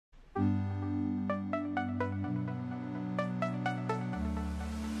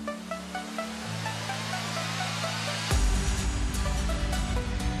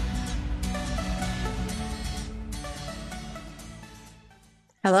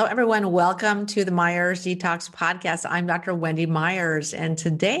Hello, everyone. Welcome to the Myers Detox Podcast. I'm Dr. Wendy Myers, and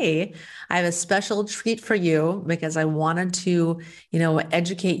today I have a special treat for you because I wanted to,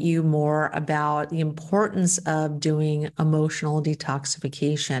 educate you more about the importance of doing emotional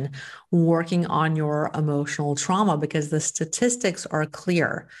detoxification, working on your emotional trauma, because the statistics are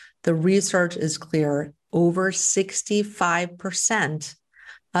clear. The research is clear. Over 65%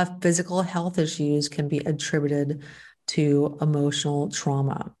 of physical health issues can be attributed to emotional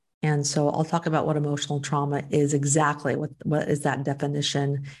trauma. And so I'll talk about what emotional trauma is exactly, what is that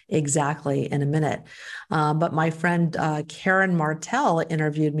definition exactly in a minute. But my friend Karen Martell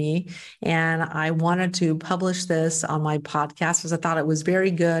interviewed me, and I wanted to publish this on my podcast because I thought it was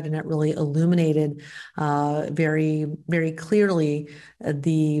very good and it really illuminated very, very clearly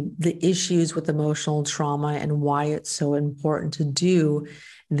the issues with emotional trauma and why it's so important to do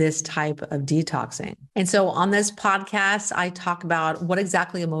this type of detoxing. And so on this podcast, I talk about what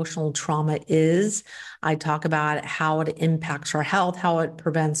exactly emotional trauma is. I talk about how it impacts our health, how it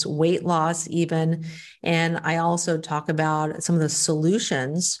prevents weight loss even. And I also talk about some of the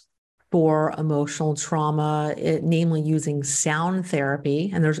solutions for emotional trauma, namely using sound therapy.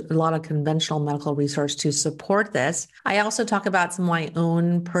 And there's a lot of conventional medical research to support this. I also talk about some of my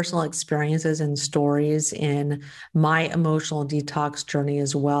own personal experiences and stories in my emotional detox journey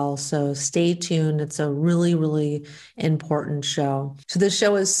as well. So stay tuned. It's a really, really important show. So this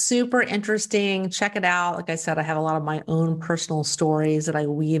show is super interesting. Check it out. Like I said, I have a lot of my own personal stories that I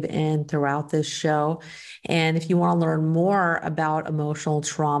weave in throughout this show. And if you want to learn more about emotional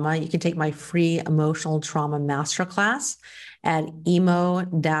trauma, you can take my free emotional trauma masterclass at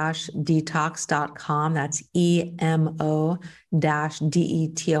emo-detox.com. That's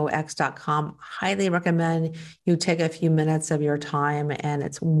emo-detox.com. Highly recommend you take a few minutes of your time, and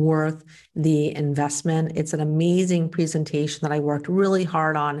it's worth the investment. It's an amazing presentation that I worked really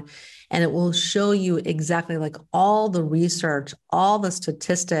hard on, and it will show you exactly like all the research, all the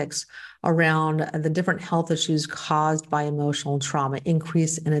statistics around the different health issues caused by emotional trauma,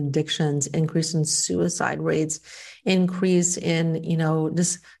 increase in addictions, increase in suicide rates, increase in,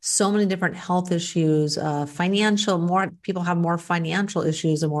 just so many different health issues, more people have more financial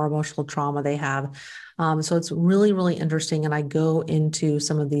issues the more emotional trauma they have. So it's really, really interesting. And I go into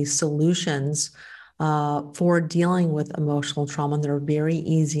some of these solutions for dealing with emotional trauma. And they're very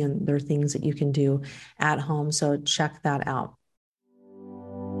easy, and they're things that you can do at home. So check that out.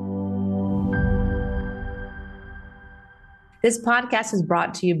 This podcast is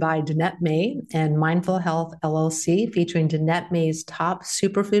brought to you by Danette May and Mindful Health LLC, featuring Danette May's top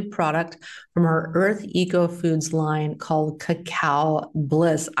superfood product from her Earth Eco Foods line called Cacao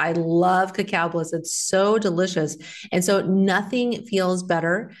Bliss. I love Cacao Bliss. It's so delicious. And so nothing feels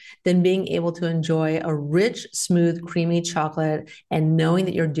better than being able to enjoy a rich, smooth, creamy chocolate and knowing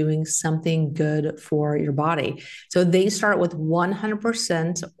that you're doing something good for your body. So they start with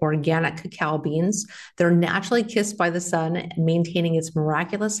 100% organic cacao beans. They're naturally kissed by the sun, maintaining its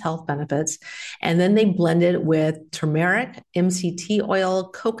miraculous health benefits. And then they blend it with turmeric, MCT oil,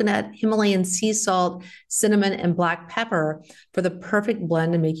 coconut, Himalayan sea salt, cinnamon, and black pepper for the perfect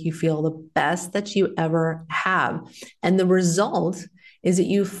blend to make you feel the best that you ever have. And the result is that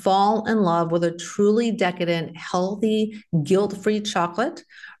you fall in love with a truly decadent, healthy, guilt-free chocolate,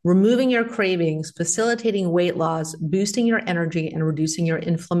 removing your cravings, facilitating weight loss, boosting your energy, and reducing your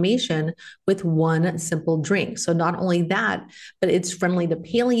inflammation with one simple drink. So not only that, but it's friendly to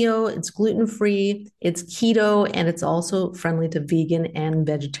paleo, it's gluten-free, it's keto, and it's also friendly to vegan and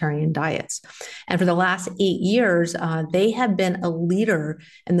vegetarian diets. And for the last 8 years, they have been a leader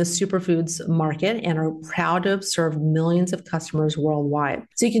in the superfoods market and are proud to have served millions of customers worldwide.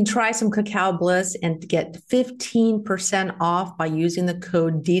 So you can try some Cacao Bliss and get 15% off by using the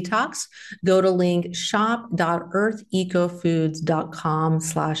code DETOX. Go to link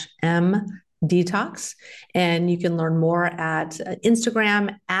shop.earthecofoods.com/M detox. And you can learn more at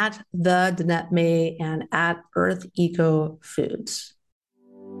Instagram at the Danette May and at Earth Eco Foods.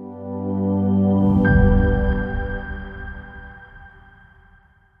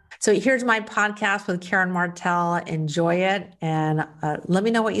 So here's my podcast with Karen Martell. Enjoy it and let me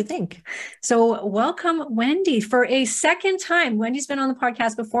know what you think. So welcome, Wendy, for a second time. Wendy's been on the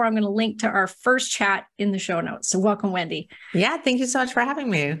podcast before. I'm going to link to our first chat in the show notes. So welcome, Wendy. Yeah, thank you so much for having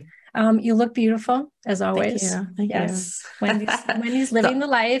me. You look beautiful as always. Thank yes. you. Wendy's living the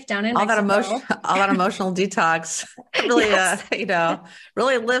life down in Mexico. All that emotional detox really, yes.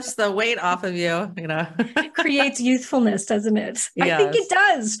 Really lifts the weight off of you, Creates youthfulness, doesn't it? Yes. I think it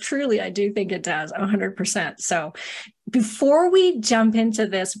does. Truly, I do think it does 100%. So before we jump into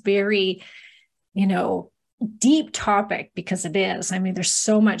this very, deep topic because it is. I mean, there's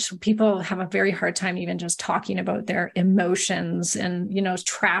so much, people have a very hard time even just talking about their emotions and,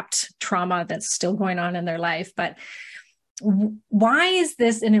 trapped trauma that's still going on in their life. But why is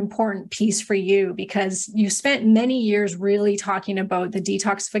this an important piece for you? Because you spent many years really talking about the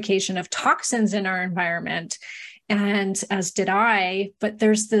detoxification of toxins in our environment. And as did I, but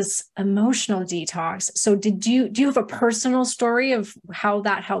there's this emotional detox. So do you have a personal story of how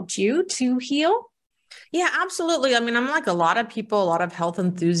that helped you to heal? Yeah, absolutely. I mean, I'm like a lot of people, a lot of health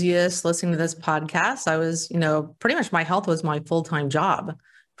enthusiasts listening to this podcast. I was, pretty much my health was my full-time job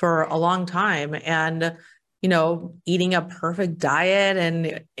for a long time. And, eating a perfect diet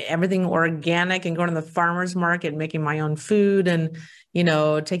and everything organic and going to the farmer's market, making my own food and,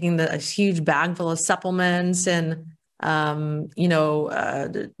 taking a huge bag full of supplements and, doing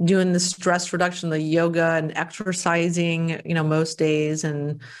the stress reduction, the yoga and exercising, most days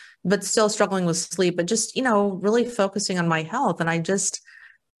and but still struggling with sleep, but just, really focusing on my health. And I just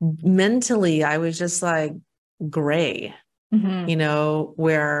mentally, I was just like gray,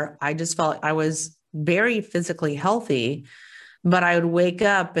 where I just felt I was very physically healthy, but I would wake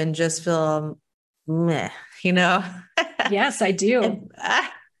up and just feel meh, you know? Yes, I do.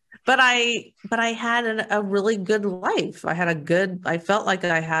 But I had a really good life. I felt like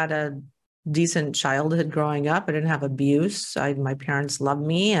I had a decent childhood growing up. I didn't have abuse. My parents loved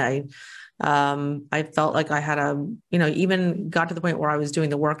me. I felt like I had even got to the point where I was doing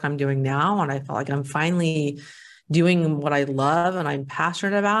the work I'm doing now. And I felt like I'm finally doing what I love and I'm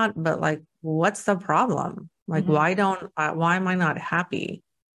passionate about, but like, what's the problem? Like, why am I not happy?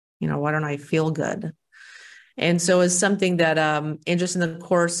 Why don't I feel good? And so it's something that, and just in the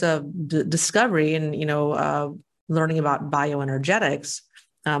course of discovery and, learning about bioenergetics,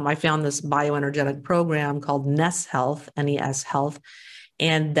 I found this bioenergetic program called NES Health, NES Health.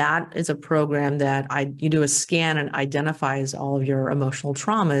 And that is a program that you do a scan and identifies all of your emotional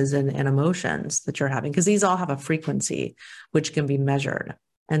traumas and emotions that you're having, because these all have a frequency which can be measured.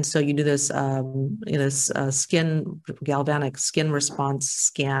 And so you do this, galvanic skin response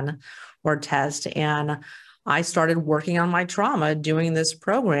scan or test. And I started working on my trauma doing this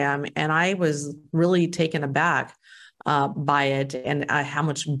program, and I was really taken aback by it and how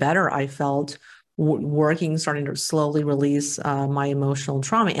much better I felt starting to slowly release my emotional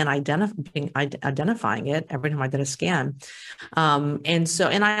trauma and identifying it every time I did a scan. And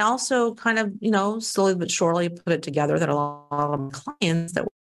I also kind of, slowly but surely put it together that a lot of my clients that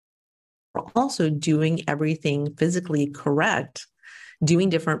were also doing everything physically correct, doing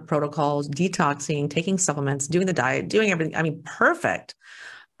different protocols, detoxing, taking supplements, doing the diet, doing everything. I mean, perfect.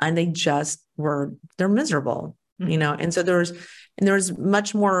 And they're miserable, And so there's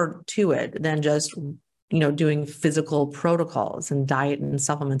much more to it than just, doing physical protocols and diet and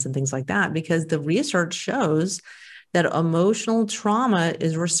supplements and things like that, because the research shows that emotional trauma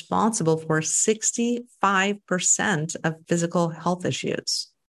is responsible for 65% of physical health issues.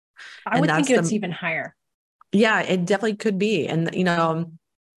 I would think it's even higher. Yeah, it definitely could be. And,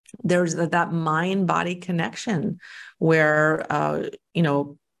 there's that mind body connection where,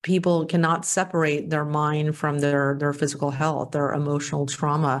 people cannot separate their mind from their physical health, their emotional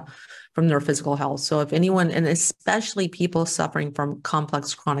trauma from their physical health. So if anyone, and especially people suffering from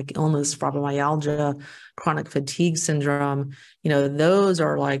complex chronic illness, fibromyalgia, chronic fatigue syndrome, those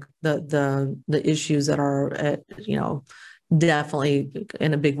are like the issues that are, definitely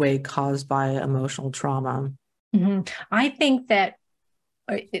in a big way caused by emotional trauma. Mm-hmm. I think that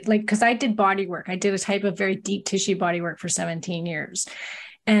because I did body work, I did a type of very deep tissue body work for 17 years.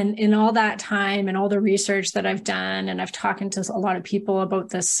 And in all that time and all the research that I've done, and I've talked to a lot of people about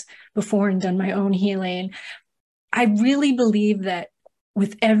this before and done my own healing, I really believe that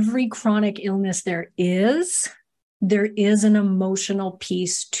with every chronic illness there is an emotional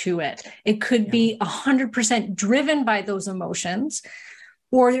piece to it. It could be 100% driven by those emotions,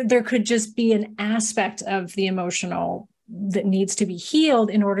 or there could just be an aspect of the emotional that needs to be healed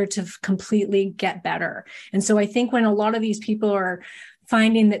in order to completely get better. And so I think when a lot of these people are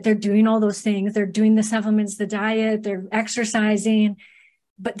finding that they're doing all those things, they're doing the supplements, the diet, they're exercising,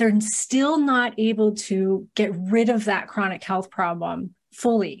 but they're still not able to get rid of that chronic health problem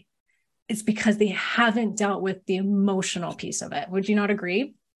fully, it's because they haven't dealt with the emotional piece of it. Would you not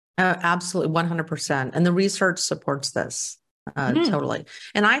agree? Absolutely, 100%. And the research supports this. Totally.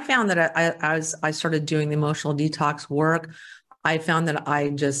 And I found that as I started doing the emotional detox work, I found that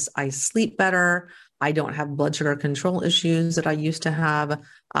I sleep better. I don't have blood sugar control issues that I used to have.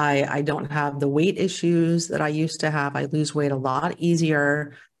 I don't have the weight issues that I used to have. I lose weight a lot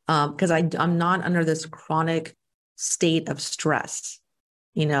easier because I'm not under this chronic state of stress.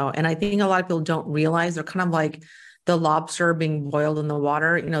 and I think a lot of people don't realize they're kind of like the lobster being boiled in the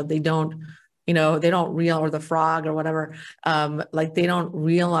water. They don't real or the frog or whatever. Like they don't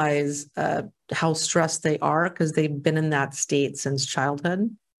realize how stressed they are because they've been in that state since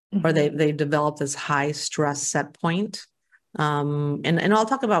childhood, or they develop this high stress set point. And I'll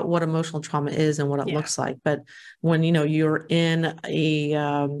talk about what emotional trauma is and what it looks like. But when, you're in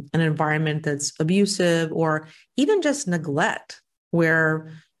an environment that's abusive or even just neglect,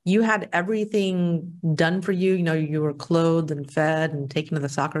 where you had everything done for you, you were clothed and fed and taken to the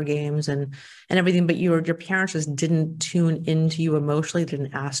soccer games and everything, but your parents just didn't tune into you emotionally,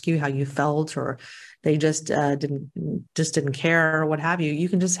 didn't ask you how you felt, or they just didn't care or what have you. You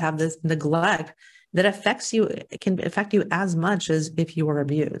can just have this neglect that affects you. It can affect you as much as if you were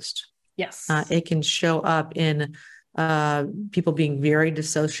abused. Yes. It can show up in people being very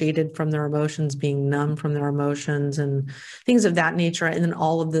dissociated from their emotions, being numb from their emotions and things of that nature. And then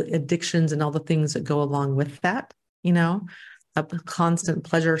all of the addictions and all the things that go along with that, a constant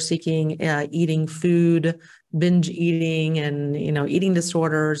pleasure seeking, eating food, binge eating, and, eating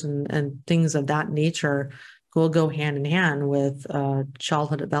disorders and things of that nature will go hand in hand with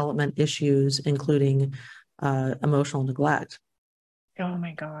childhood development issues, including emotional neglect. Oh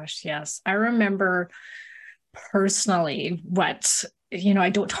my gosh, yes. I remember personally I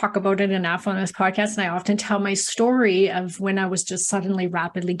don't talk about it enough on this podcast. And I often tell my story of when I was just suddenly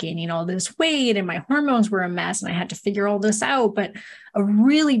rapidly gaining all this weight and my hormones were a mess and I had to figure all this out. But a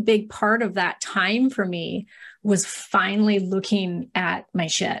really big part of that time for me was finally looking at my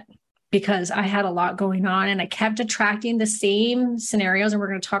shit, because I had a lot going on and I kept attracting the same scenarios. And we're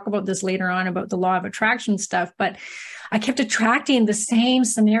going to talk about this later on about the law of attraction stuff, but I kept attracting the same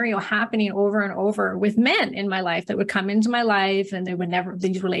scenario happening over and over with men in my life that would come into my life, and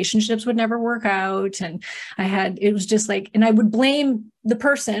these relationships would never work out. And it was just like, and I would blame the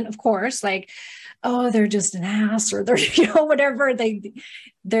person, of course, like, oh, they're just an ass, or they're, whatever I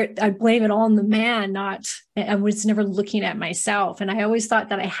blame it all on the man, I was never looking at myself. And I always thought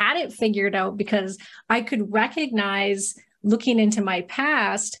that I had it figured out because I could recognize, looking into my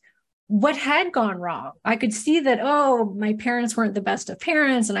past, what had gone wrong. I could see that, my parents weren't the best of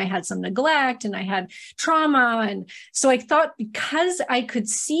parents, and I had some neglect and I had trauma. And so I thought, because I could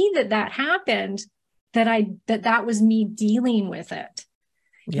see that happened, that was me dealing with it.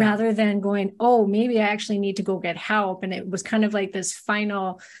 Yeah. Rather than going, maybe I actually need to go get help. And it was kind of like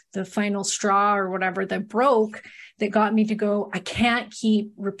the final straw or whatever that broke, that got me to go, I can't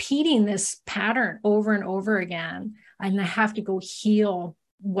keep repeating this pattern over and over again. And I have to go heal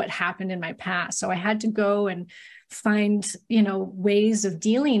what happened in my past. So I had to go and find, ways of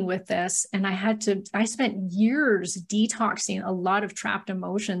dealing with this. And I spent years detoxing a lot of trapped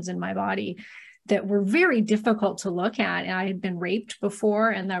emotions in my body that were very difficult to look at. And I had been raped before,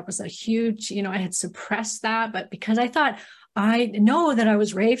 and that was a huge, I had suppressed that, but because I thought, I know that I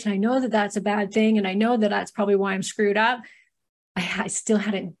was raped and I know that that's a bad thing, and I know that that's probably why I'm screwed up, I still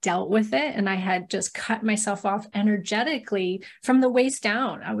hadn't dealt with it. And I had just cut myself off energetically from the waist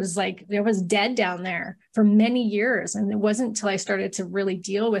down. I was dead down there for many years. And it wasn't until I started to really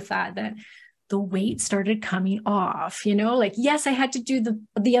deal with that the weight started coming off, yes, I had to do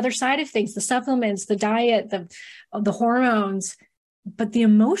the other side of things, the supplements, the diet, the hormones, but the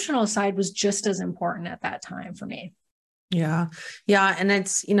emotional side was just as important at that time for me. Yeah. Yeah. And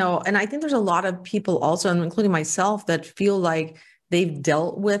it's, and I think there's a lot of people also, including myself, that feel like they've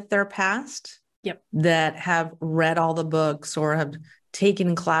dealt with their past. Yep. That have read all the books or have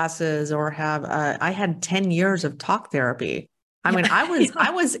taken classes or have, I had 10 years of talk therapy. I mean, I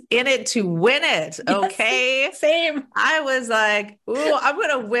was in it to win it. Okay. Yes, same. I was like, ooh, I'm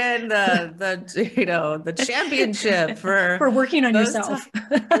going to win the championship for working on yourself. I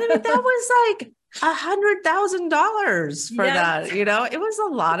mean, that was like $100,000 for that. It was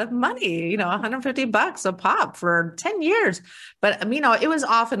a lot of money, $150 a pop for 10 years. But it was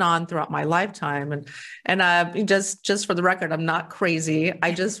off and on throughout my lifetime. And just for the record, I'm not crazy.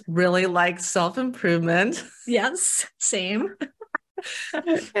 I just really like self-improvement. Yes, same.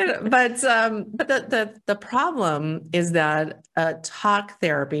 But the problem is that talk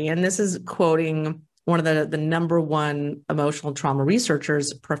therapy, and this is quoting one of the number one emotional trauma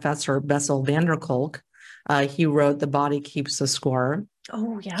researchers, Professor Bessel van der Kolk. He wrote The Body Keeps the Score.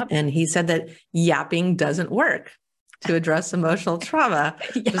 Oh, yeah. And he said that yapping doesn't work to address emotional trauma.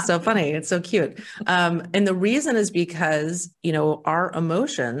 Yeah. It's so funny. It's so cute. And the reason is because, our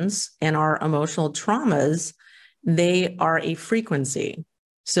emotions and our emotional traumas, they are a frequency.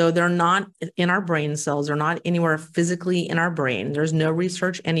 So they're not in our brain cells. They're not anywhere physically in our brain. There's no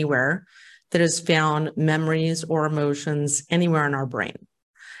research anywhere that has found memories or emotions anywhere in our brain.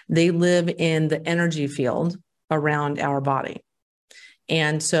 They live in the energy field around our body.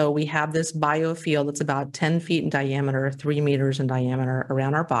 And so we have this biofield that's about 10 feet in diameter, 3 meters in diameter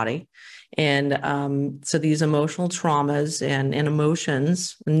around our body. And so these emotional traumas and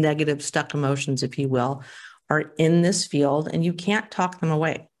emotions, negative stuck emotions, if you will, are in this field, and you can't talk them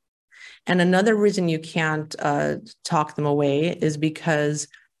away. And another reason you can't talk them away is because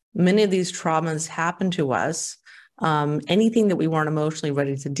many of these traumas happen to us, anything that we weren't emotionally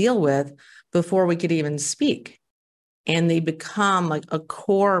ready to deal with before we could even speak. And they become like a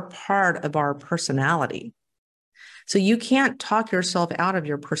core part of our personality. So you can't talk yourself out of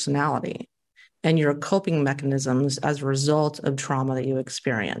your personality and your coping mechanisms as a result of trauma that you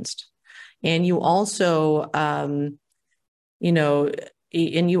experienced. And you also, you know,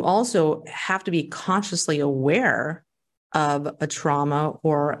 and you also have to be consciously aware of a trauma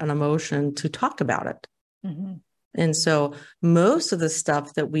or an emotion to talk about it. Mm-hmm. And so most of the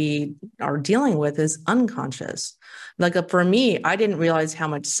stuff that we are dealing with is unconscious. Like for me, I didn't realize how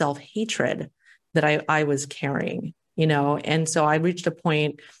much self-hatred that I was carrying, and so I reached a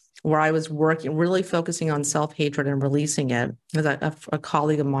point where I was really focusing on self-hatred and releasing it. A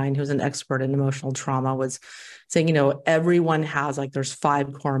colleague of mine who's an expert in emotional trauma was saying, everyone has there's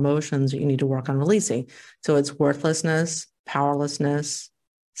 5 core emotions that you need to work on releasing. So it's worthlessness, powerlessness,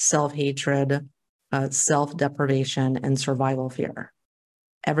 self-hatred, self-deprivation, and survival fear.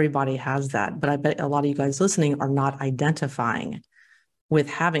 Everybody has that, but I bet a lot of you guys listening are not identifying with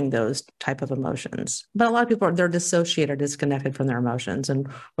having those type of emotions. But a lot of people they're dissociated, disconnected from their emotions,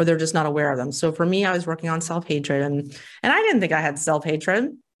 or they're just not aware of them. So for me, I was working on self-hatred, and I didn't think I had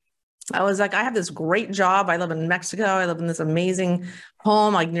self-hatred. I was like, I have this great job. I live in Mexico. I live in this amazing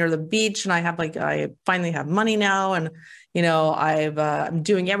home, near the beach. And I finally have money now. And, I'm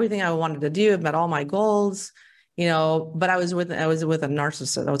doing everything I wanted to do. I've met all my goals, but I was with a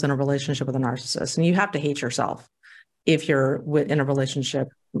narcissist. I was in a relationship with a narcissist, and you have to hate yourself if you're in a relationship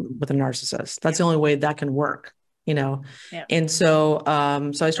with a narcissist. That's the only way that can work, Yeah. And so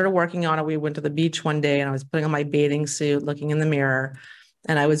I started working on it. We went to the beach one day, and I was putting on my bathing suit, looking in the mirror,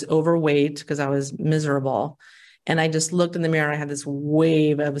 and I was overweight because I was miserable. And I just looked in the mirror, and I had this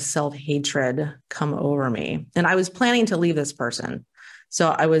wave of self-hatred come over me. And I was planning to leave this person. So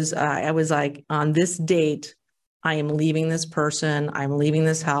I was like, on this date, I am leaving this person. I'm leaving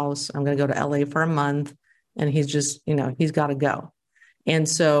this house. I'm going to go to LA for a month. And he's just, he's got to go. And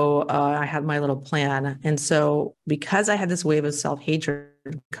so I had my little plan. And so because I had this wave of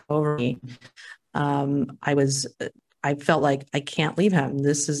self-hatred come over me, I felt like I can't leave him.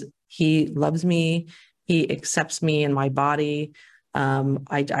 He loves me. He accepts me in my body.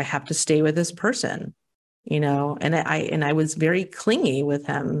 I have to stay with this person, and I was very clingy with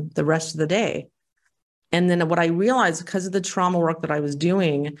him the rest of the day. And then what I realized, because of the trauma work that I was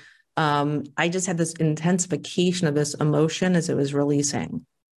doing, I just had this intensification of this emotion as it was releasing.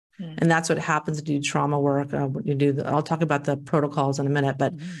 And that's what happens to do trauma work. I'll talk about the protocols in a minute,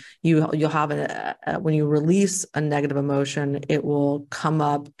 but you'll have when you release a negative emotion, it will come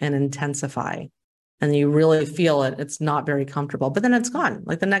up and intensify, and you really feel it. It's not very comfortable, but then it's gone.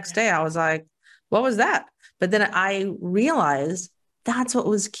 Like the next day I was like, what was that? But then I realized that's what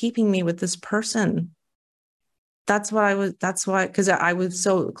was keeping me with this person. Because I was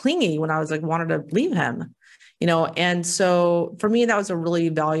so clingy when I was wanted to leave him. And so for me, that was a really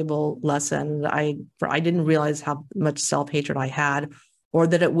valuable lesson. I didn't realize how much self-hatred I had, or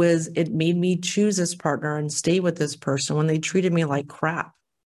that it made me choose this partner and stay with this person when they treated me like crap,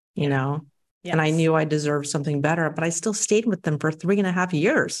 Yes. And I knew I deserved something better, but I still stayed with them for 3.5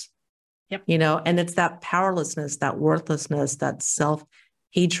 years, Yep. And it's that powerlessness, that worthlessness, that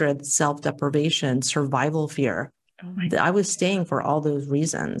self-hatred, self-deprivation, survival fear. I was staying for all those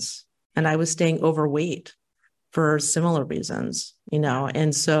reasons, and I was staying overweight for similar reasons,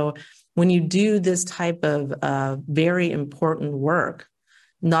 And so when you do this type of very important work,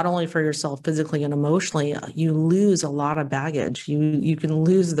 not only for yourself physically and emotionally, you lose a lot of baggage. You can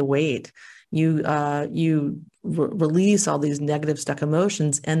lose the weight. You release all these negative stuck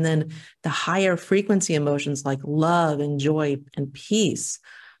emotions, and then the higher frequency emotions like love and joy and peace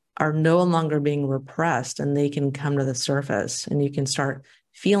are no longer being repressed, and they can come to the surface, and you can start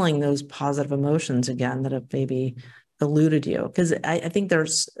feeling those positive emotions again that have maybe eluded you. Because I think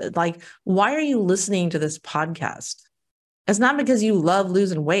there's why are you listening to this podcast? It's not because you love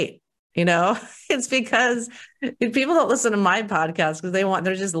losing weight, it's because people don't listen to my podcast because they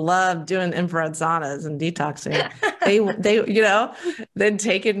just love doing infrared saunas and detoxing. Then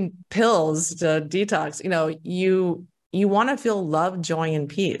taking pills to detox. You want to feel love, joy, and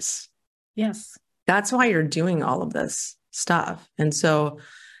peace. Yes. That's why you're doing all of this stuff. And so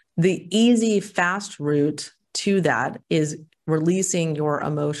the easy, fast route to that is releasing your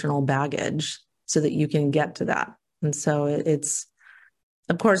emotional baggage so that you can get to that. And so it's,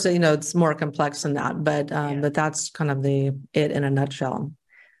 of course, it's more complex than that, but that's kind of it in a nutshell.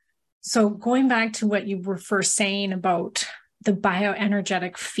 So going back to what you were first saying about the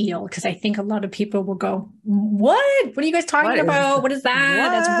bioenergetic field, because I think a lot of people will go, what are you guys talking about? What is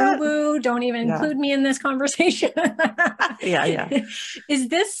that? That's woo-woo. Don't even include me in this conversation. Yeah. Is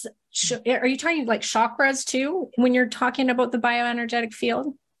this, are you talking like chakras too, when you're talking about the bioenergetic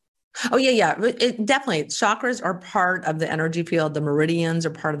field? Oh, yeah. Definitely. Chakras are part of the energy field. The meridians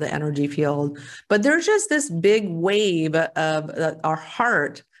are part of the energy field. But there's just this big wave of our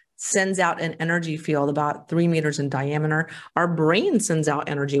heart sends out an energy field about 3 meters in diameter. Our brain sends out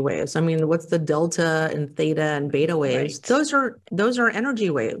energy waves. I mean, what's the delta and theta and beta waves? Right. Those are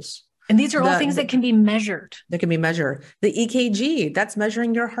energy waves. And these are all things that can be measured. That can be measured. The EKG, that's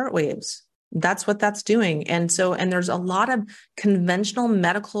measuring your heart waves. That's what that's doing. And there's a lot of conventional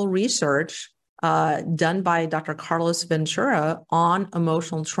medical research done by Dr. Carlos Ventura on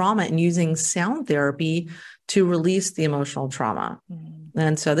emotional trauma and using sound therapy to release the emotional trauma.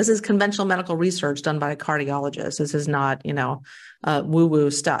 And so this is conventional medical research done by a cardiologist. This is not,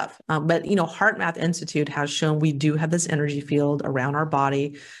 woo-woo stuff. But HeartMath Institute has shown we do have this energy field around our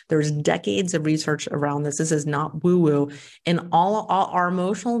body. There's decades of research around this. This is not woo-woo. And all our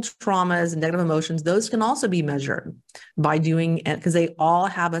emotional traumas and negative emotions, those can also be measured by doing it because they all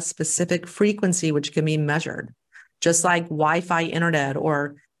have a specific frequency which can be measured, just like Wi-Fi internet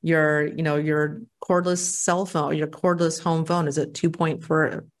or your cordless cell phone, your cordless home phone is at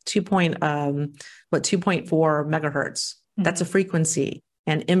 2.4 megahertz. That's a frequency,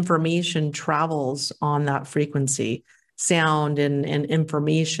 and information travels on that frequency. Sound and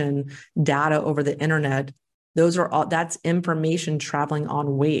information, data over the internet, that's information traveling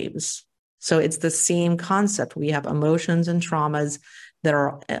on waves. So it's the same concept. We have emotions and traumas that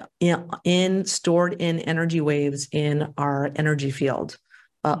are stored in energy waves in our energy field.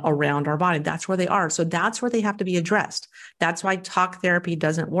 Around our body. That's where they are. So that's where they have to be addressed. That's why talk therapy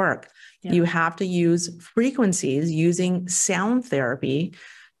doesn't work. Yeah. You have to use frequencies using sound therapy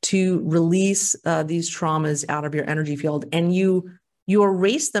to release these traumas out of your energy field. And you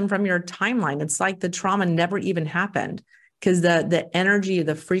erase them from your timeline. It's like the trauma never even happened because the energy,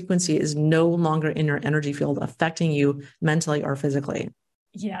 the frequency is no longer in your energy field affecting you mentally or physically.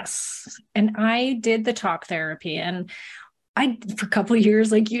 Yes. And I did the talk therapy and for a couple of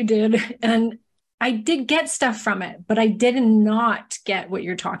years like you did, and I did get stuff from it, but I did not get what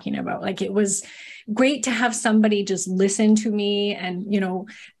you're talking about. Like, it was great to have somebody just listen to me and,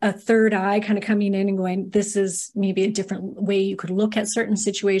 a third eye kind of coming in and going, this is maybe a different way you could look at certain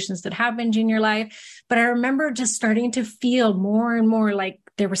situations that happened in your life. But I remember just starting to feel more and more like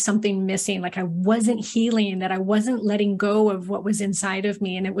there was something missing, like I wasn't healing, that I wasn't letting go of what was inside of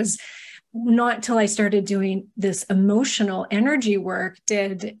me. And it was not till I started doing this emotional energy work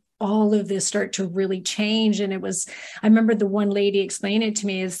did all of this start to really change. And I remember the one lady explained it to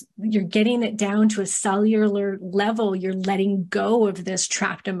me is you're getting it down to a cellular level. You're letting go of this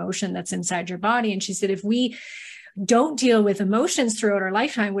trapped emotion that's inside your body. And she said, if we don't deal with emotions throughout our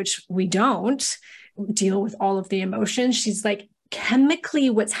lifetime, which we don't deal with all of the emotions, she's like, chemically,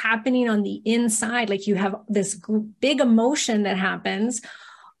 what's happening on the inside, like you have this big emotion that happens.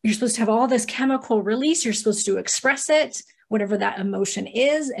 You're supposed to have all this chemical release. You're supposed to express it, whatever that emotion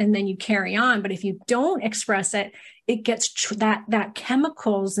is, and then you carry on. But if you don't express it, it gets that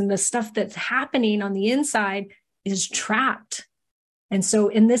chemicals and the stuff that's happening on the inside is trapped. And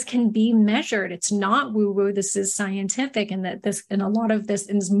this can be measured. It's not woo-woo. This is scientific, and a lot of this,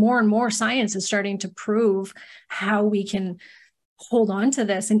 and more and more science is starting to prove how we can hold on to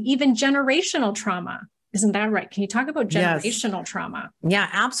this, and even generational trauma. Isn't that right? Can you talk about generational trauma? Yeah,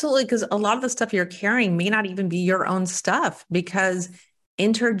 absolutely. Because a lot of the stuff you're carrying may not even be your own stuff, because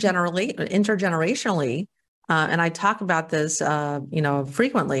intergenerationally, and I talk about this,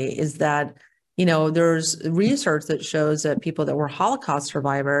 frequently, is that, there's research that shows that people that were Holocaust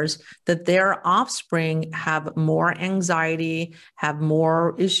survivors, that their offspring have more anxiety, have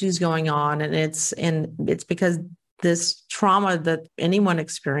more issues going on. And it's because this trauma that anyone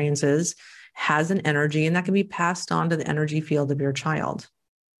experiences has an energy, and that can be passed on to the energy field of your child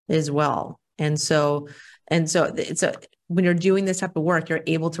as well. And so when you're doing this type of work, you're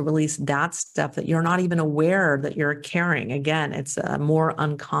able to release that stuff that you're not even aware that you're carrying. Again, it's a more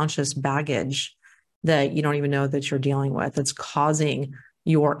unconscious baggage that you don't even know that you're dealing with. It's causing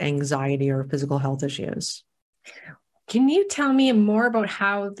your anxiety or physical health issues. Can you tell me more about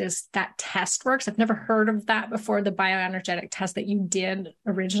how that test works? I've never heard of that before, the bioenergetic test that you did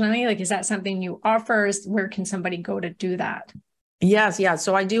originally. Like, is that something you offer? Where can somebody go to do that? Yes, yeah.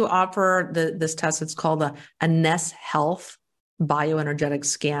 So I do offer this test. It's called a Ness Health bioenergetic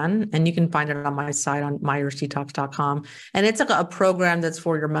scan, and you can find it on my site on myersdetox.com. And it's like a program that's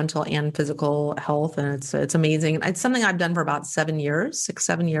for your mental and physical health, and it's amazing. It's something I've done for about 7 years, 6,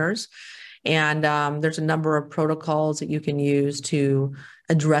 7 years. And there's a number of protocols that you can use to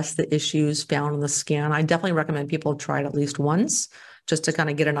address the issues found in the scan. I definitely recommend people try it at least once just to kind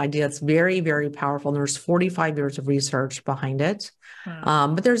of get an idea. It's very, very powerful. And there's 45 years of research behind it.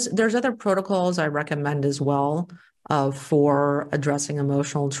 Wow. But there's other protocols I recommend as well for addressing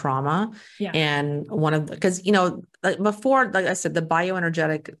emotional trauma. Yeah. And because, like before, like I said, the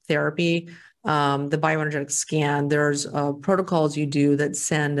bioenergetic therapy, the bioenergetic scan, there's protocols you do that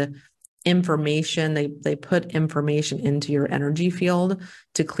send information. They put information into your energy field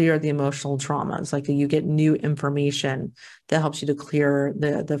to clear the emotional traumas. Like you get new information that helps you to clear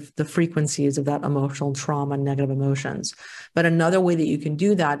the frequencies of that emotional trauma, negative emotions. But another way that you can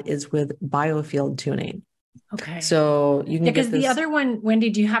do that is with biofield tuning. Okay. So you can because get this. The other one,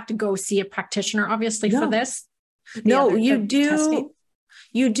 Wendy, do you have to go see a practitioner, obviously, for this? No, you do. Testing?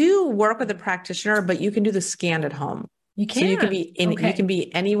 You do work with a practitioner, but you can do the scan at home. You can. So you can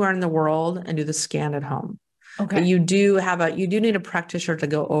be anywhere in the world and do the scan at home. Okay. But you do need a practitioner to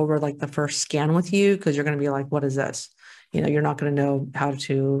go over like the first scan with you, because you're going to be like, what is this? You're not going to know how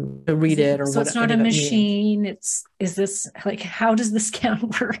to read it or what. So it's not a machine. Is this like, how does the scan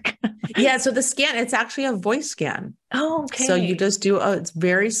work? Yeah. So the scan, it's actually a voice scan. Oh, okay. So you just do, it's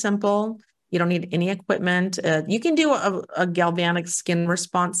very simple. You don't need any equipment. You can do a galvanic skin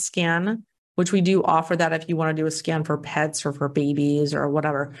response scan, which we do offer that if you want to do a scan for pets or for babies or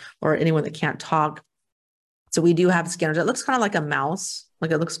whatever, or anyone that can't talk. So we do have scanners. It looks kind of like a mouse,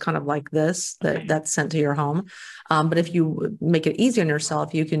 like it looks kind of like this, that's sent to your home. But if you make it easy on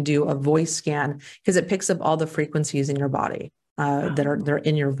yourself, you can do a voice scan, because it picks up all the frequencies in your body they're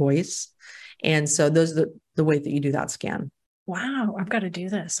in your voice. And so those are the way that you do that scan. Wow, I've got to do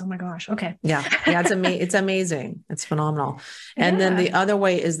this. Oh my gosh. Okay. Yeah. It's amazing. It's phenomenal. And then the other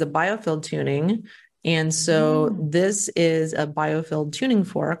way is the biofield tuning. And so this is a biofield tuning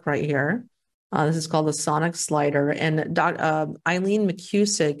fork right here. This is called the Sonic Slider. And Eileen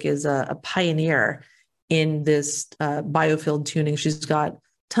McCusick is a pioneer in this biofield tuning. She's got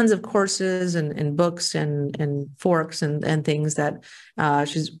tons of courses and books and forks and things that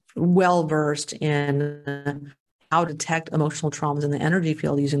she's well versed in how to detect emotional traumas in the energy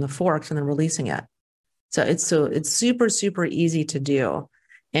field using the forks and then releasing it. So it's super, super easy to do.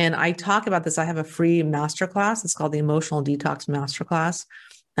 And I talk about this. I have a free masterclass. It's called the Emotional Detox Masterclass.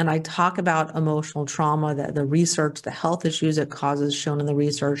 And I talk about emotional trauma, the research, the health issues it causes shown in the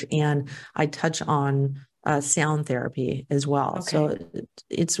research. And I touch on sound therapy as well. Okay. So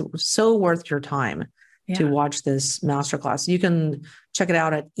it's so worth your time to watch this masterclass. You can check it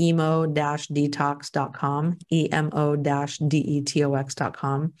out at emo-detox.com,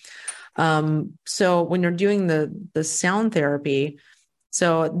 emo-detox.com. So when you're doing the sound therapy,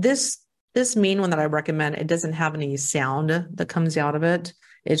 so this main one that I recommend, it doesn't have any sound that comes out of it.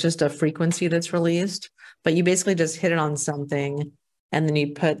 It's just a frequency that's released, but you basically just hit it on something and then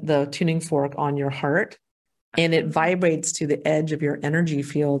you put the tuning fork on your heart and it vibrates to the edge of your energy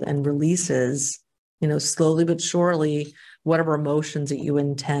field and releases, slowly but surely, whatever emotions that you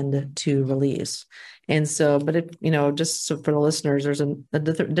intend to release. And so, but it, just so for the listeners, there's a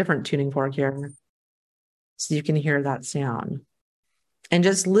different tuning fork here. So you can hear that sound. And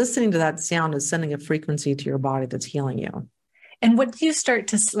just listening to that sound is sending a frequency to your body that's healing you. And what do you start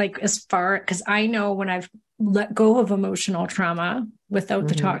to like because I know when I've let go of emotional trauma without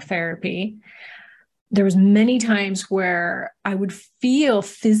the talk therapy, there was many times where I would feel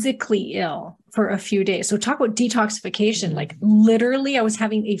physically ill for a few days. So talk about detoxification, like literally I was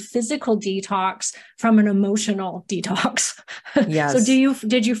having a physical detox from an emotional detox. Yes. So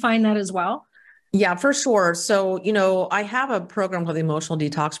did you find that as well? Yeah, for sure. So, I have a program called the Emotional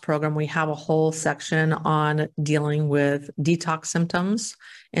Detox Program. We have a whole section on dealing with detox symptoms.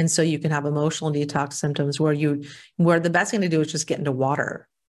 And so you can have emotional detox symptoms where the best thing to do is just get into water.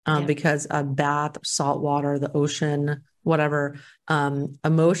 Because a bath, salt water, the ocean, whatever,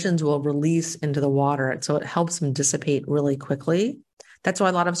 emotions will release into the water. So it helps them dissipate really quickly. That's why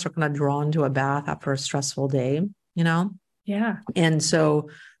a lot of us are kind of drawn to a bath after a stressful day, Yeah. And so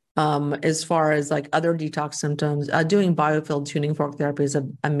as far as like other detox symptoms, doing biofield tuning fork therapy is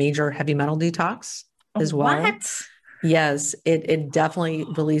a major heavy metal detox as well. What? Yes, it definitely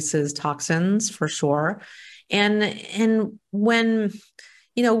releases toxins for sure. And when,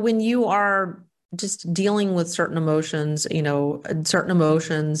 when you are just dealing with certain emotions, certain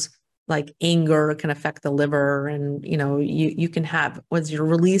emotions like anger can affect the liver. And, you can have, as you're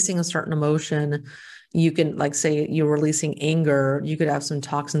releasing a certain emotion, you can, like, say you're releasing anger, you could have some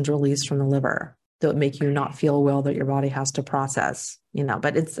toxins released from the liver that would make you not feel well, that your body has to process,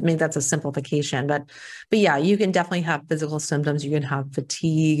 but that's a simplification, but yeah, you can definitely have physical symptoms. You can have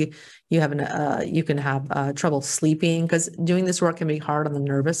fatigue. You can have trouble sleeping, because doing this work can be hard on the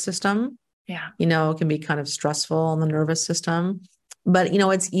nervous system. Yeah. It can be kind of stressful on the nervous system, but,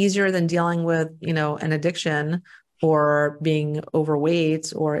 it's easier than dealing with, an addiction or being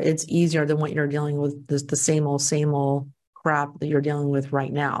overweight, or it's easier than what you're dealing with, the same old crap that you're dealing with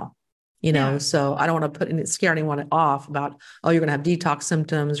right now. So I don't want to scare anyone off about, oh, you're going to have detox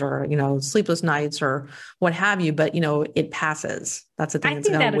symptoms or, sleepless nights or what have you, but, it passes. That's the thing. I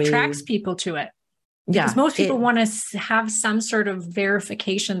think that attracts people to it. Because most people want to have some sort of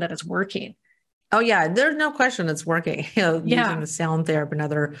verification that it's working. Oh yeah, there's no question it's working. Using the sound therapy and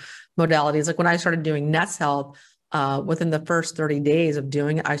other modalities. Like when I started doing Nest Health, within the first 30 days of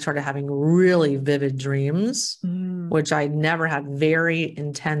doing it, I started having really vivid dreams, which I never had, very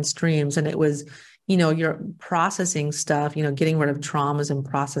intense dreams. And it was, you're processing stuff, getting rid of traumas and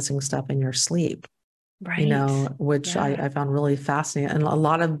processing stuff in your sleep, right? Which I found really fascinating. And a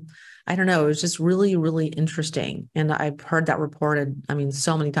lot of, I don't know, it was just really, really interesting. And I've heard that reported,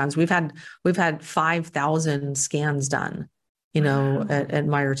 so many times. We've had 5,000 scans done, at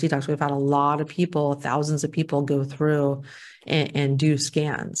Myers Detox. We've had a lot of people, thousands of people go through and do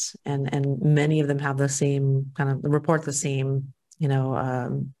scans. And many of them have the same report the same,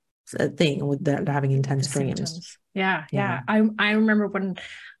 thing with they're having intense dreams. Yeah. I remember when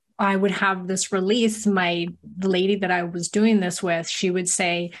I would have this release, the lady that I was doing this with, she would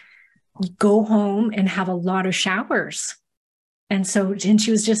say, go home and have a lot of showers. And she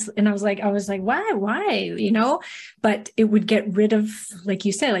was just, and I was like, why, but it would get rid of, like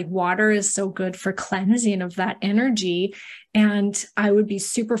you said, like water is so good for cleansing of that energy. And I would be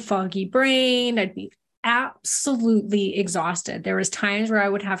super foggy brain. I'd be absolutely exhausted. There was times where I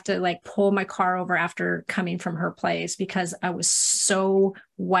would have to like pull my car over after coming from her place because I was so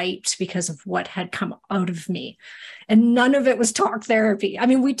wiped because of what had come out of me. And none of it was talk therapy. I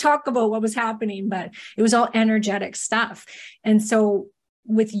mean, we talk about what was happening, but it was all energetic stuff. And so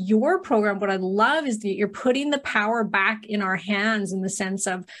with your program, what I love is that you're putting the power back in our hands, in the sense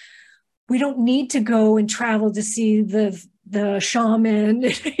of, we don't need to go and travel to see the shaman,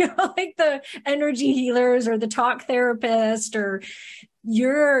 like the energy healers or the talk therapist, or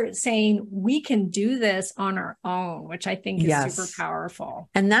you're saying we can do this on our own, which I think is super powerful.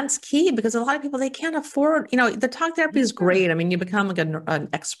 And that's key, because a lot of people, they can't afford, the talk therapy is great. I mean, you become like an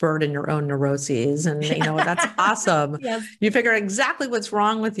expert in your own neuroses, and that's awesome. Yes. You figure exactly what's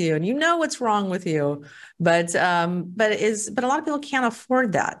wrong with you, and what's wrong with you. But a lot of people can't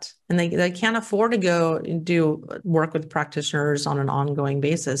afford that. And they can't afford to go and do work with practitioners on an ongoing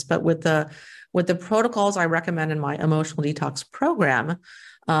basis. But with the protocols I recommend in my emotional detox program,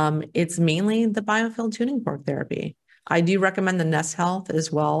 it's mainly the biofield tuning fork therapy. I do recommend the Nest Health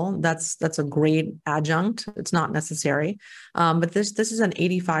as well. That's a great adjunct. It's not necessary. But this is an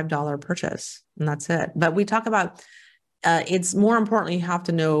 $85 purchase, and that's it. But we talk about, it's more importantly, you have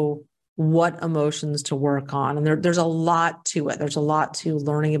to know what emotions to work on. And there's a lot to it. There's a lot to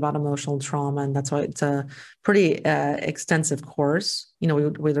learning about emotional trauma. And that's why it's a pretty extensive course.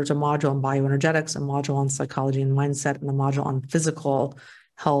 There's a module on bioenergetics, a module on psychology and mindset, and a module on physical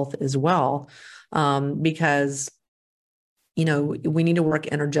health as well. Because, we need to work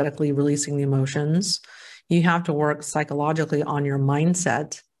energetically, releasing the emotions. You have to work psychologically on your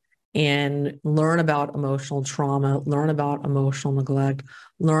mindset and learn about emotional trauma, learn about emotional neglect,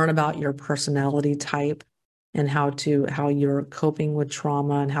 learn about your personality type and how you're coping with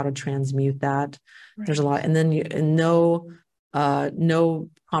trauma and how to transmute that. Right. There's a lot. And then no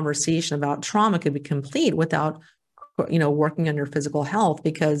conversation about trauma could be complete without, working on your physical health,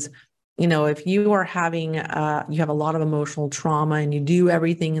 because if you are having, you have a lot of emotional trauma and you do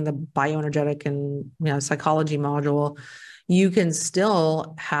everything in the bioenergetic and, psychology module, you can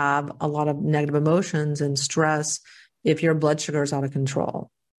still have a lot of negative emotions and stress if your blood sugar is out of control,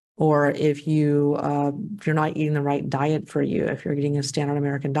 or if you're not eating the right diet for you, if you're eating a standard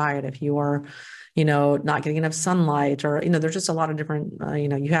American diet, if you are, not getting enough sunlight, or, there's just a lot of different,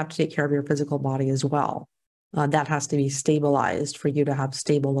 you have to take care of your physical body as well. That has to be stabilized for you to have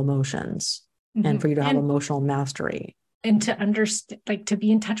stable emotions, mm-hmm. and for you to have emotional mastery. And to understand, like, to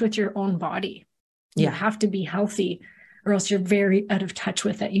be in touch with your own body. You have to be healthy or else you're very out of touch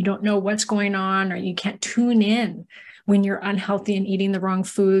with it. You don't know what's going on, or you can't tune in when you're unhealthy and eating the wrong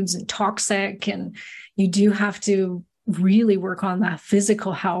foods and toxic. And you do have to really work on that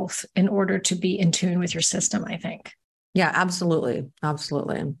physical health in order to be in tune with your system, I think. Yeah, absolutely.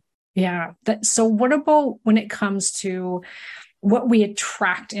 Absolutely. Yeah. So what about when it comes to what we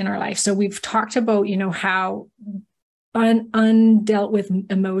attract in our life? So we've talked about, how undealt with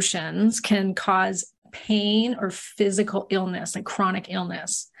emotions can cause pain or physical illness, like chronic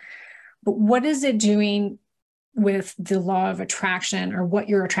illness. But what is it doing with the law of attraction, or what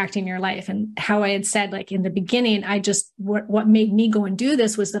you're attracting in your life? And how I had said, like in the beginning, what made me go and do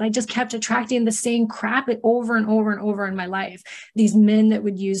this was that I just kept attracting the same crap over and over and over in my life. These men that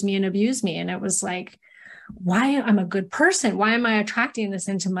would use me and abuse me. And it was like, why I'm a good person? Why am I attracting this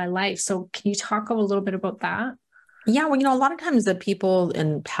into my life? So can you talk a little bit about that? Yeah, well, a lot of times the people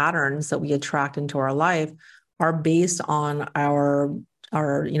and patterns that we attract into our life are based on our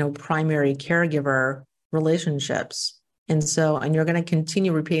primary caregiver relationships. And you're going to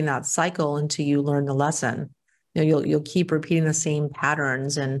continue repeating that cycle until you learn the lesson. You'll keep repeating the same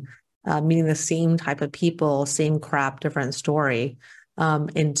patterns and meeting the same type of people, same crap, different story,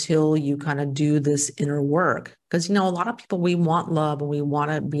 until you kind of do this inner work. Because, a lot of people, we want love and we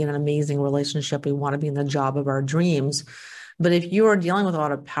want to be in an amazing relationship. We want to be in the job of our dreams. But if you are dealing with a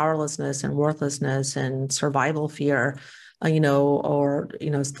lot of powerlessness and worthlessness and survival fear, or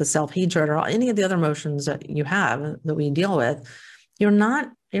the self-hatred or any of the other emotions that you have that we deal with, you're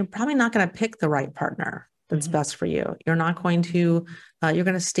probably not going to pick the right partner that's best for you. You're not going to, you're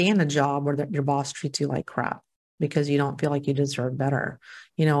going to stay in a job where your boss treats you like crap because you don't feel like you deserve better,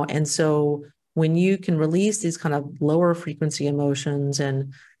 and so when you can release these kind of lower frequency emotions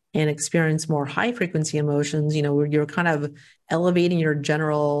and experience more high frequency emotions, where you're kind of elevating your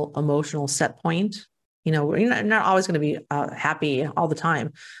general emotional set point. You're not always going to be happy all the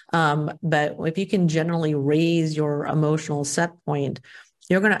time. But if you can generally raise your emotional set point,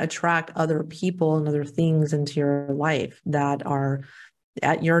 you're going to attract other people and other things into your life that are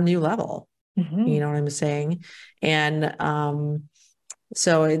at your new level. You know what I'm saying? And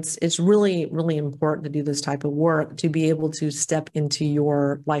so it's really, really important to do this type of work, to be able to step into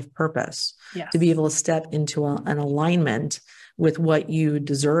your life purpose, to be able to step into an alignment with what you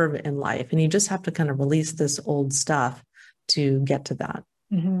deserve in life. And you just have to kind of release this old stuff to get to that.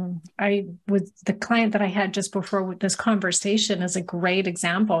 I was the client that I had just before this conversation is a great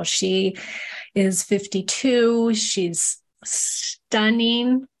example. She is 52. She's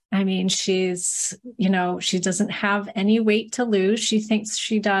stunning. I mean, she's, she doesn't have any weight to lose. She thinks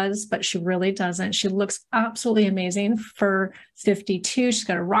she does, but she really doesn't. She looks absolutely amazing for 52. She's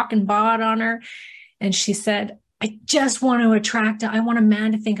got a rockin' bod on her. And she said, I just want to I want a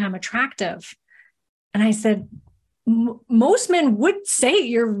man to think I'm attractive. And I said, most men would say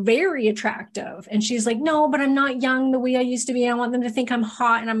you're very attractive. And she's like, no, but I'm not young the way I used to be. I want them to think I'm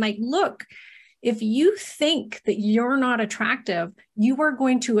hot. And I'm like, look, if you think that you're not attractive, you are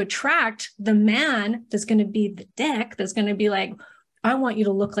going to attract the man that's going to be the dick, that's going to be like, I want you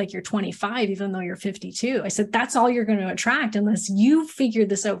to look like you're 25, even though you're 52. I said, that's all you're going to attract unless you figure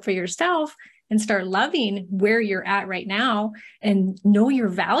this out for yourself and start loving where you're at right now and know your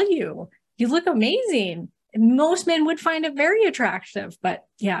value. You look amazing. Most men would find it very attractive, but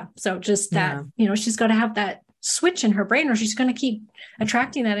yeah. So just that, she's got to have that switch in her brain, or she's going to keep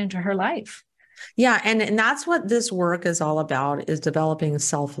attracting that into her life. Yeah. And that's what this work is all about, is developing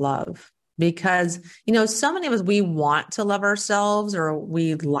self-love. Because, so many of us, we want to love ourselves, or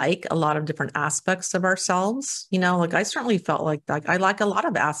we like a lot of different aspects of ourselves. Like I certainly felt like I like a lot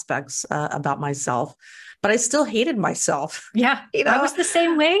of aspects about myself, but I still hated myself. Yeah. I was the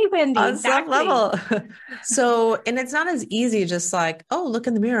same way, Wendy. On some level. So, and it's not as easy just like, oh, look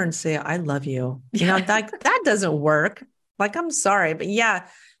in the mirror and say, I love you. That doesn't work. Like, I'm sorry, but yeah.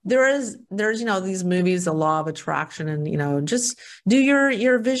 There's, these movies, The Law of Attraction, and, just do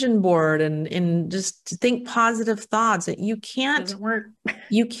your vision board and just think positive thoughts. That you can't work.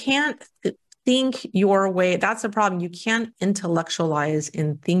 You can't think your way. That's the problem. You can't intellectualize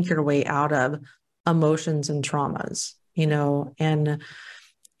and think your way out of emotions and traumas, and,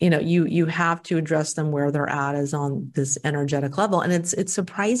 you have to address them where they're at, is on this energetic level. And it's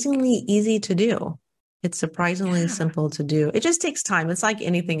surprisingly easy to do. It's surprisingly simple to do. It just takes time. It's like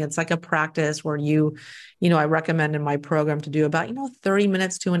anything. It's like a practice where I recommend in my program to do about, 30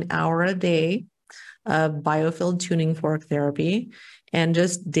 minutes to an hour a day of biofield tuning fork therapy. And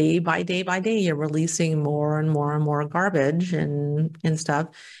just day by day by day, you're releasing more and more and more garbage and stuff.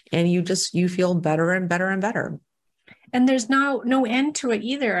 And you feel better and better and better. And there's no end to it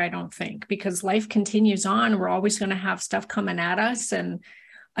either, I don't think, because life continues on. We're always going to have stuff coming at us. And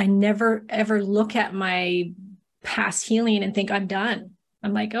I never ever look at my past healing and think I'm done.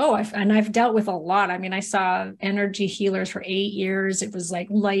 I'm like, oh, I've dealt with a lot. I mean, I saw energy healers for 8 years. It was like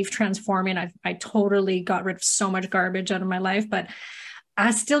life transforming. I totally got rid of so much garbage out of my life, but I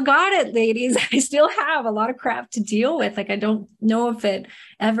still got it, ladies. I still have a lot of crap to deal with. Like, I don't know if it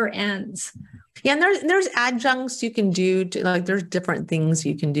ever ends. Yeah, and there's adjuncts you can do to, like, there's different things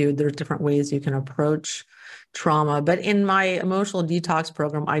you can do. There's different ways you can approach trauma. But in my emotional detox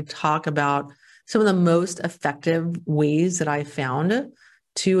program, I talk about some of the most effective ways that I found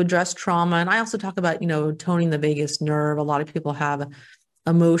to address trauma. And I also talk about, toning the vagus nerve. A lot of people have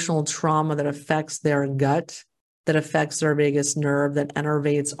emotional trauma that affects their gut, that affects their vagus nerve, that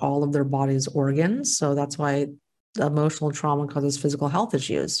innervates all of their body's organs. So that's why emotional trauma causes physical health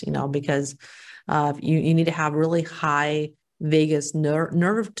issues, because you need to have really high vagus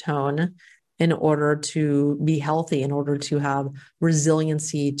nerve tone in order to be healthy, in order to have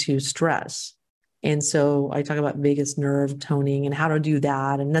resiliency to stress. And so I talk about vagus nerve toning and how to do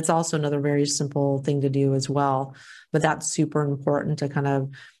that. And that's also another very simple thing to do as well. But that's super important to kind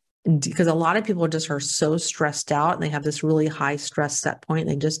of, because a lot of people just are so stressed out and they have this really high stress set point.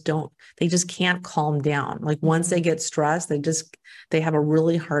 They just can't calm down. Like once they get stressed, they have a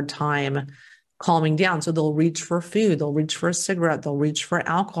really hard time calming down. So they'll reach for food, they'll reach for a cigarette, they'll reach for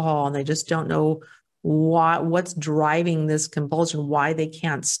alcohol, and they just don't know what's driving this compulsion, why they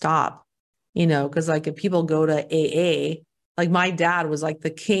can't stop. Because like if people go to AA, like my dad was like the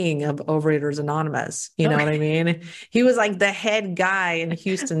king of Overeaters Anonymous. You know what I mean? He was like the head guy in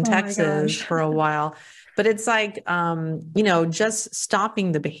Houston, Texas for a while. But it's like, just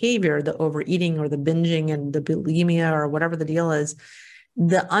stopping the behavior, the overeating or the binging and the bulimia or whatever the deal is,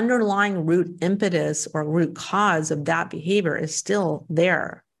 the underlying root impetus or root cause of that behavior is still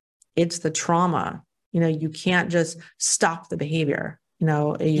there. It's the trauma. You can't just stop the behavior.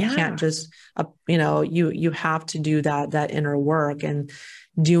 You can't just, you have to do that inner work, and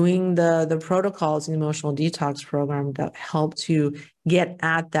doing the protocols in the emotional detox program that help to get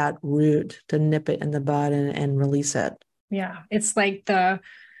at that root, to nip it in the bud and release it. Yeah. It's like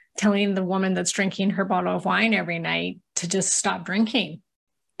telling the woman that's drinking her bottle of wine every night to just stop drinking.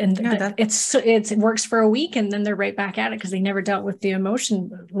 And it works for a week, and then they're right back at it because they never dealt with the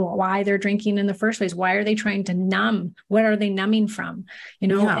emotion, why they're drinking in the first place. Why are they trying to numb? What are they numbing from? And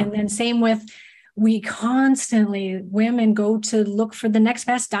then same with, we constantly, women go to look for the next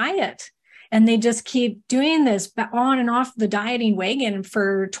best diet. And they just keep doing this on and off the dieting wagon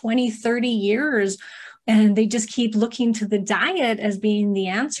for 20, 30 years. And they just keep looking to the diet as being the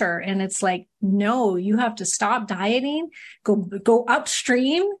answer. And it's like, no, you have to stop dieting, go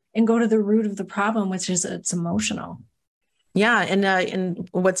upstream and go to the root of the problem, which is it's emotional. Yeah. And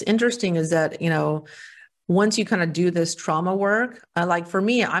what's interesting is that, once you kind of do this trauma work, like for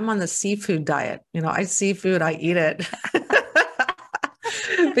me, I'm on the seafood diet. I seafood, I eat it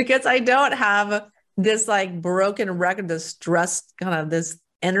because I don't have this like broken record, this stress, kind of this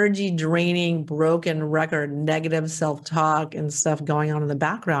energy draining, broken record, negative self-talk and stuff going on in the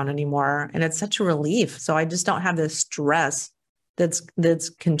background anymore. And it's such a relief. So I just don't have this stress that's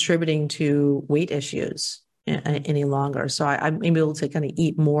contributing to weight issues any longer. So I'm able to kind of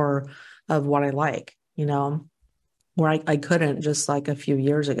eat more of what I like, where I couldn't just like a few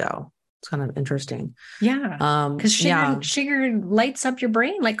years ago. It's kind of interesting. Yeah. Because sugar lights up your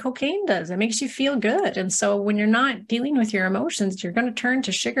brain like cocaine does. It makes you feel good. And so when you're not dealing with your emotions, you're going to turn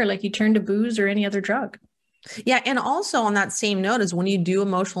to sugar like you turn to booze or any other drug. Yeah. And also on that same note is when you do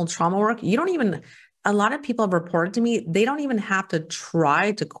emotional trauma work, a lot of people have reported to me, they don't even have to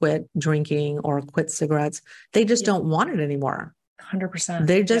try to quit drinking or quit cigarettes. They just don't want it anymore. 100%.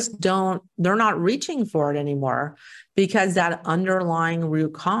 They just they're not reaching for it anymore because that underlying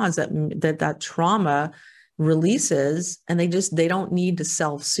root cause that trauma releases, and they don't need to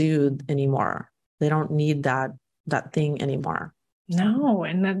self-soothe anymore. They don't need that thing anymore. No.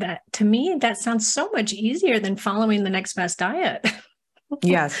 And that to me, that sounds so much easier than following the next best diet.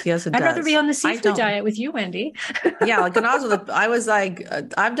 Yes, it I'd rather be on the seafood diet with you, Wendy. Yeah. Like when I was like,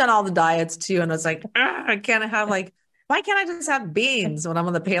 I've done all the diets too. And I was like, I can't have why can't I just have beans when I'm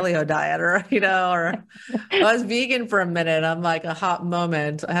on the paleo diet or I was vegan for a minute. I'm like a hot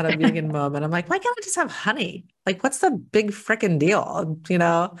moment. I had a vegan moment. I'm like, why can't I just have honey? Like, what's the big frickin' deal?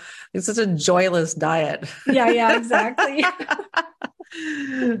 It's such a joyless diet. Yeah, exactly.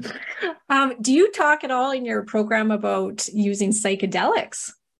 Do you talk at all in your program about using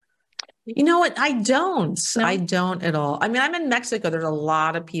psychedelics? You know what? I don't. I No, don't at all. I mean, I'm in Mexico. There's a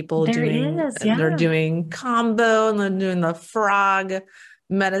lot of people there doing, is. they're Yeah. doing combo and they're doing the frog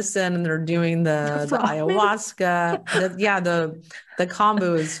medicine and they're doing The the frog medicine. ayahuasca. The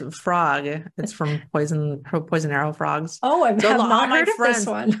combo is frog. It's from poison arrow frogs. Oh, I So have all not my heard of this friends,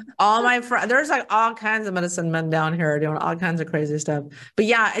 one. there's like all kinds of medicine men down here doing all kinds of crazy stuff. But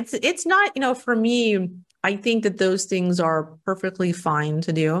yeah, it's not, for me, I think that those things are perfectly fine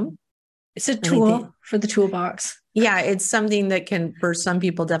to do. It's a And I think, tool for the toolbox. yeah, it's something that can, for some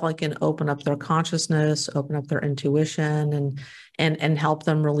people, definitely can open up their consciousness, open up their intuition, and help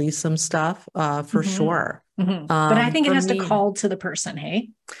them release some stuff, for Mm-hmm. sure. Mm-hmm. But I think it For has to me, call to the person. Hey.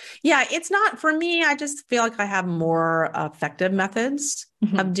 yeah, it's not for me. I just feel like I have more effective methods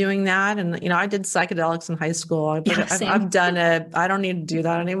Mm-hmm. of doing that. And, I did psychedelics in high school. Yeah, I've same. done it. I don't need to do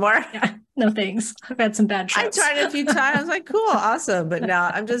that anymore. Yeah, no thanks. I've had some bad I trips. tried it a few times. I was like, cool, awesome. But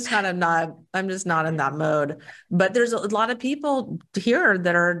now I'm just not in that mode. But there's a lot of people here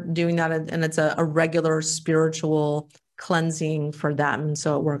that are doing that. And it's a regular spiritual cleansing for them. And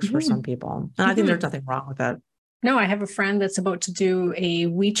so it works for some Mm-hmm. people. And I think there's Mm-hmm. nothing wrong with it. No, I have a friend that's about to do a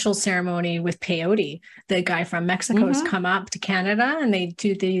Huichol ceremony with peyote. The guy from Mexico has Mm-hmm. come up to Canada and they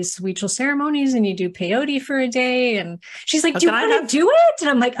do these Huichol ceremonies and you do peyote for a day. And she's like, But do you want to do it? And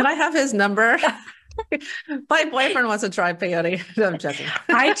I'm like, can I have his number? My boyfriend wants to try peyote. No, I'm joking.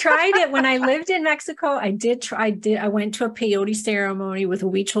 I tried it when I lived in Mexico. I went to a peyote ceremony with a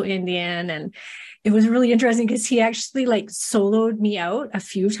Huichol Indian and it was really interesting because he actually like soloed me out a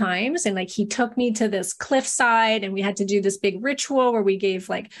few times and like he took me to this cliffside and we had to do this big ritual where we gave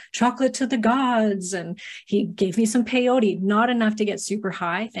like chocolate to the gods and he gave me some peyote, not enough to get super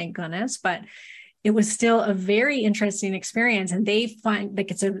high, thank goodness, but it was still a very interesting experience. And they find like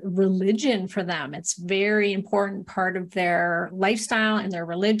it's a religion for them. It's very important part of their lifestyle and their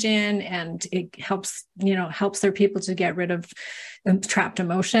religion. And it helps, helps their people to get rid of trapped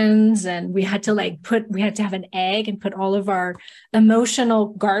emotions. And we had to have an egg and put all of our emotional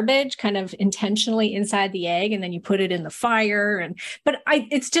garbage kind of intentionally inside the egg. And then you put it in the fire.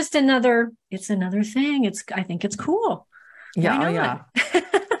 It's just it's another thing. I think it's cool. Why Yeah. Oh, not? yeah.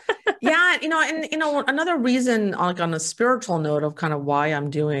 Yeah, another reason, like on a spiritual note of kind of why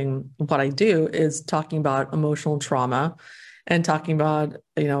I'm doing what I do is talking about emotional trauma and talking about,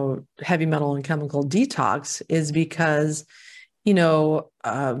 heavy metal and chemical detox is because,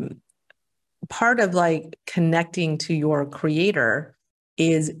 part of like connecting to your creator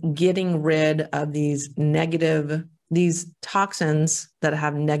is getting rid of these toxins that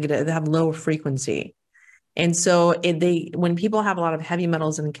have low frequency. And so when people have a lot of heavy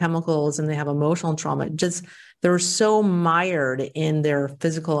metals and chemicals and they have emotional trauma, they're so mired in their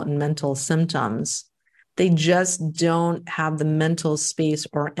physical and mental symptoms. They just don't have the mental space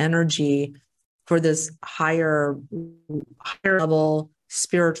or energy for this higher level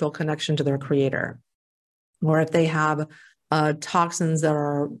spiritual connection to their creator. Or if they have toxins that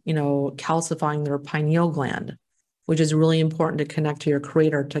are, calcifying their pineal gland, which is really important to connect to your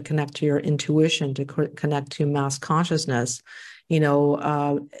creator, to connect to your intuition, to connect to mass consciousness.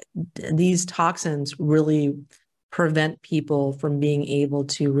 These toxins really prevent people from being able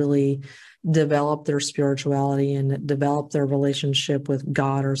to really develop their spirituality and develop their relationship with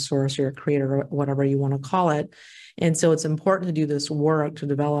God or source or your creator, or whatever you want to call it. And so it's important to do this work to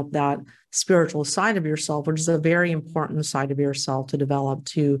develop that spiritual side of yourself, which is a very important side of yourself to develop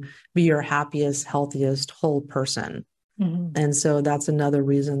to be your happiest, healthiest, whole person. Mm-hmm. And so that's another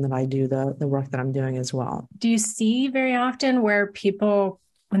reason that I do the work that I'm doing as well. Do you see very often where people,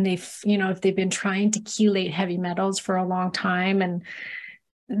 when if they've been trying to chelate heavy metals for a long time and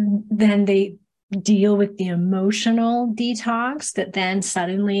then they deal with the emotional detox, that then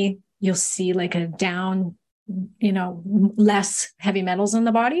suddenly you'll see like a down, less heavy metals in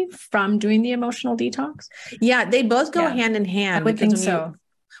the body from doing the emotional detox? Yeah, they both go hand in hand. I would think so.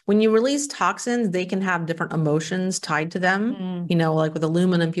 When you release toxins, they can have different emotions tied to them. Like with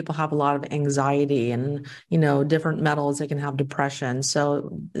aluminum, people have a lot of anxiety and, different metals, they can have depression.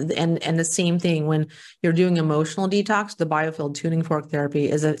 So, and the same thing when you're doing emotional detox, the biofield tuning fork therapy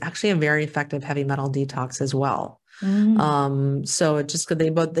is actually a very effective heavy metal detox as well. So it just,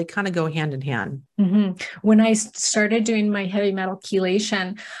 they kind of go hand in hand. Mm-hmm. When I started doing my heavy metal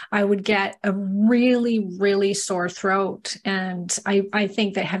chelation, I would get a really, really sore throat. And I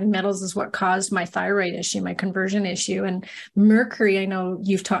think that heavy metals is what caused my thyroid issue, my conversion issue. And mercury, I know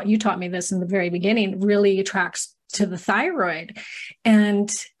you taught me this in the very beginning, really attracts to the thyroid.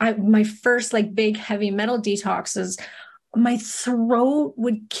 And my first like big heavy metal detoxes, my throat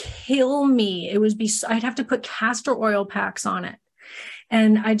would kill me. I'd have to put castor oil packs on it.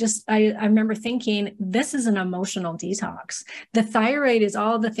 And I remember thinking, this is an emotional detox. The thyroid is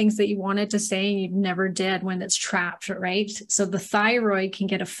all the things that you wanted to say and you never did when it's trapped, right? So the thyroid can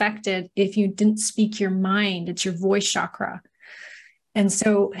get affected if you didn't speak your mind. It's your voice chakra. And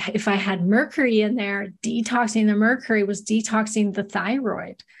so if I had mercury in there, detoxing the mercury was detoxing the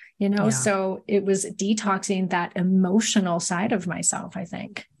thyroid, so it was detoxing that emotional side of myself, I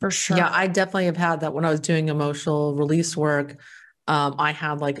think, for sure. Yeah, I definitely have had that when I was doing emotional release work. I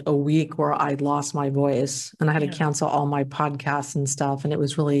had like a week where I lost my voice and I had to cancel all my podcasts and stuff. And it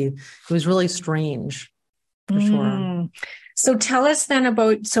was really strange for sure. So tell us then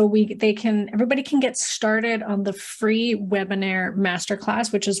about, everybody can get started on the free webinar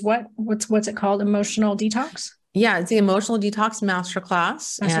masterclass, which is what's it called? Emotional Detox? Yeah, it's the Emotional Detox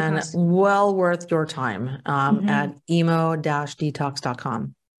Masterclass. And well worth your time at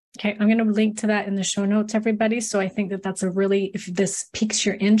emo-detox.com. Okay, I'm going to link to that in the show notes, everybody. So I think that that's if this piques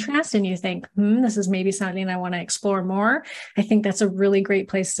your interest and you think, this is maybe something I want to explore more, I think that's a really great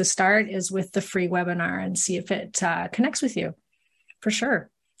place to start, is with the free webinar, and see if it connects with you, for sure.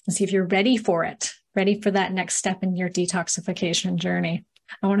 And see if you're ready for it, ready for that next step in your detoxification journey.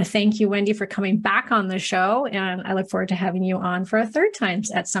 I want to thank you, Wendy, for coming back on the show, and I look forward to having you on for a third time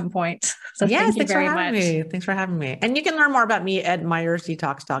at some point. So yes, thank you very much. Thanks for having me. And you can learn more about me at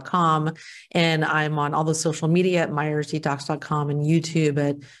myersdetox.com. And I'm on all the social media at myersdetox.com and YouTube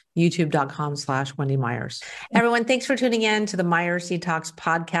at youtube.com/Wendy Myers. Everyone, thanks for tuning in to the Myers Detox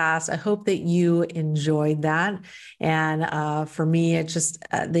podcast. I hope that you enjoyed that. And for me, it's just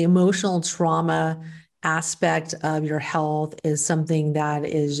the emotional trauma aspect of your health is something that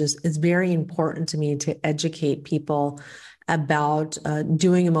is very important to me, to educate people about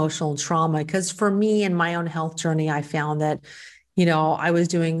doing emotional trauma. Because for me, in my own health journey, I found that, I was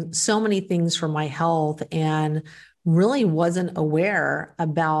doing so many things for my health and really wasn't aware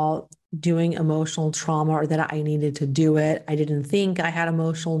about doing emotional trauma, or that I needed to do it. I didn't think I had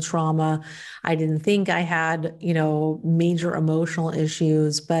emotional trauma. I didn't think I had, major emotional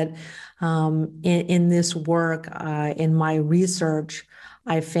issues. But in this work, in my research,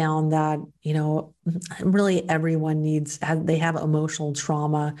 I found that, really everyone they have emotional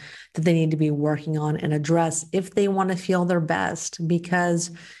trauma that they need to be working on and address if they want to feel their best.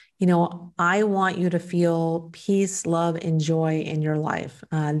 Because, I want you to feel peace, love, and joy in your life.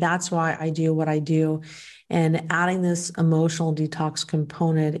 That's why I do what I do. And adding this emotional detox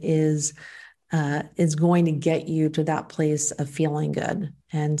component is going to get you to that place of feeling good.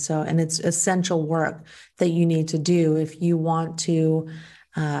 And it's essential work that you need to do if you want to,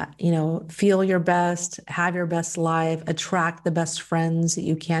 feel your best, have your best life, attract the best friends that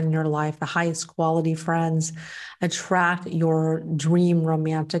you can in your life, the highest quality friends, attract your dream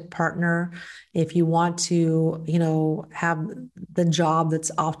romantic partner. If you want to, have the job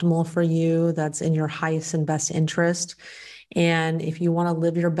that's optimal for you, that's in your highest and best interest. And if you want to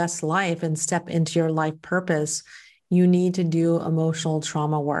live your best life and step into your life purpose, you need to do emotional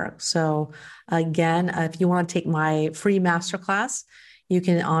trauma work. So again, if you want to take my free masterclass, you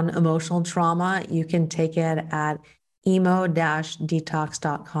can, on emotional trauma, you can take it at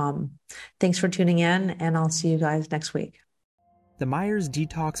emo-detox.com. Thanks for tuning in, and I'll see you guys next week. The Myers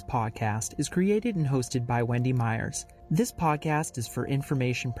Detox Podcast is created and hosted by Wendy Myers. This podcast is for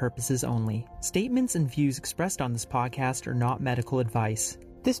information purposes only. Statements and views expressed on this podcast are not medical advice.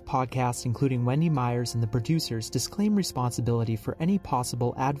 This podcast, including Wendy Myers and the producers, disclaim responsibility for any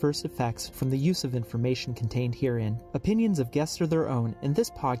possible adverse effects from the use of information contained herein. Opinions of guests are their own, and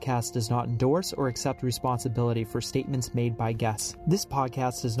this podcast does not endorse or accept responsibility for statements made by guests. This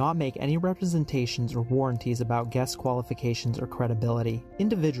podcast does not make any representations or warranties about guest qualifications or credibility.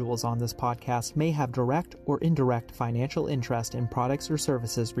 Individuals on this podcast may have direct or indirect financial interest in products or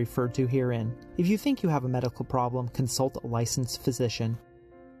services referred to herein. If you think you have a medical problem, consult a licensed physician.